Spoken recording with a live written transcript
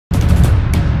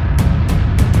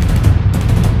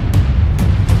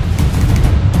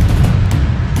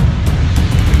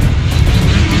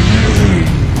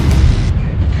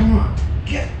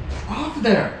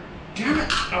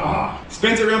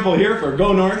Spencer Rempel here for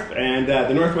Go North and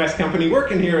the Northwest Company,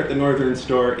 working here at the Northern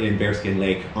Store in Bearskin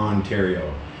Lake,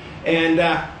 Ontario. And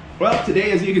well,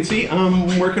 today, as you can see,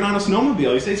 I'm working on a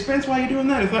snowmobile. You say, Spence, why are you doing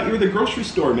that? I thought you were the grocery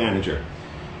store manager.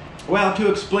 Well,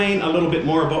 to explain a little bit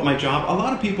more about my job, a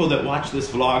lot of people that watch this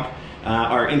vlog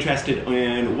are interested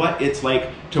in what it's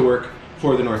like to work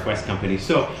for the Northwest Company.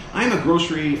 So I'm a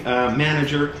grocery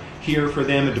manager here for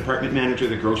them, a department manager.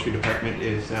 The grocery department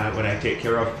is what I take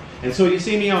care of. And so you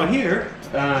see me out here,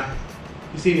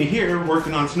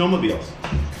 working on snowmobiles.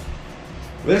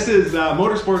 This is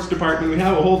motorsports department. We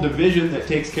have a whole division that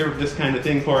takes care of this kind of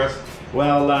thing for us.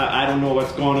 Well, I don't know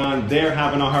what's going on. They're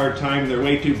having a hard time. They're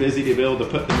way too busy to be able to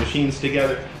put the machines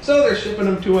together. So they're shipping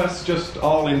them to us just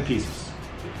all in pieces.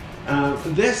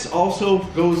 This also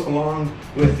goes along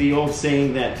with the old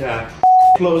saying that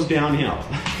flows downhill.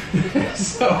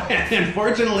 So,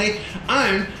 unfortunately,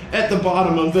 I'm at the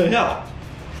bottom of the hill.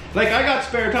 Like, I got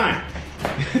spare time.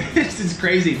 This is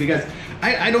crazy because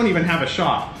I don't even have a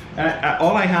shop.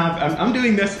 All I have, I'm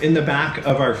doing this in the back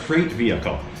of our freight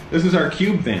vehicle. This is our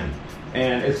cube van.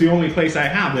 And it's the only place I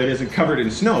have that isn't covered in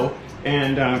snow.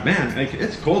 And man, like,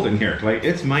 it's cold in here. Like,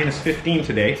 it's minus 15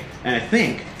 today. And I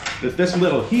think that this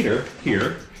little heater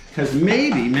here has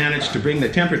maybe managed to bring the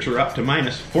temperature up to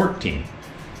minus 14.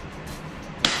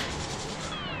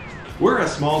 We're a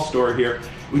small store here.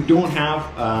 We don't have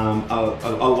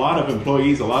a lot of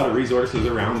employees, a lot of resources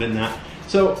around in that.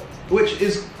 So, which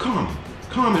is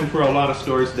common for a lot of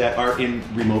stores that are in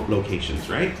remote locations,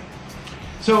 right?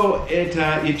 So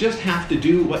you just have to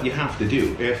do what you have to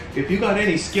do. If you got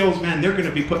any skills, man, they're going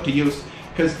to be put to use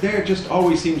because there just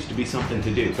always seems to be something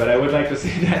to do. But I would like to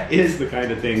say that is the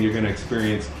kind of thing you're going to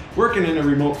experience working in a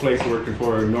remote place, working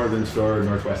for a Northern Store or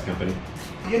Northwest Company.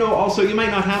 You know, also, you might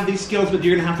not have these skills, but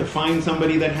you're going to have to find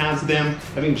somebody that has them.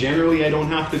 I mean, generally, I don't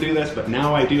have to do this, but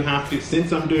now I do have to.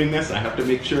 Since I'm doing this, I have to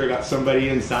make sure I got somebody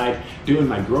inside doing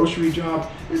my grocery job.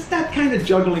 It's that kind of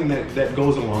juggling that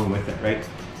goes along with it, right?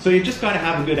 So you just got to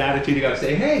have a good attitude. You got to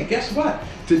say, hey, guess what?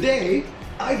 Today,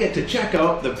 I get to check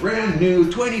out the brand new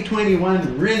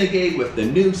 2021 Renegade with the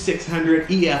new 600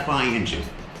 EFI engine.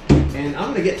 And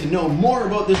I'm going to get to know more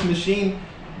about this machine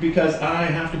because I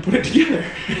have to put it together.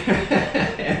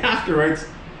 And afterwards,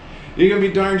 you're going to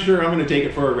be darn sure I'm going to take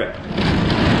it for a rip.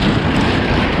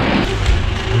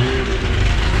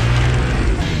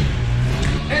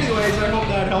 Anyways, I hope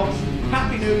that helps.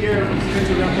 Happy New Year from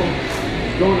Spencer Rempel.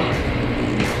 Go North.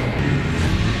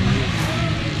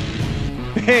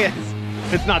 Hey,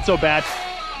 it's not so bad.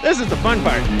 This is the fun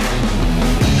part.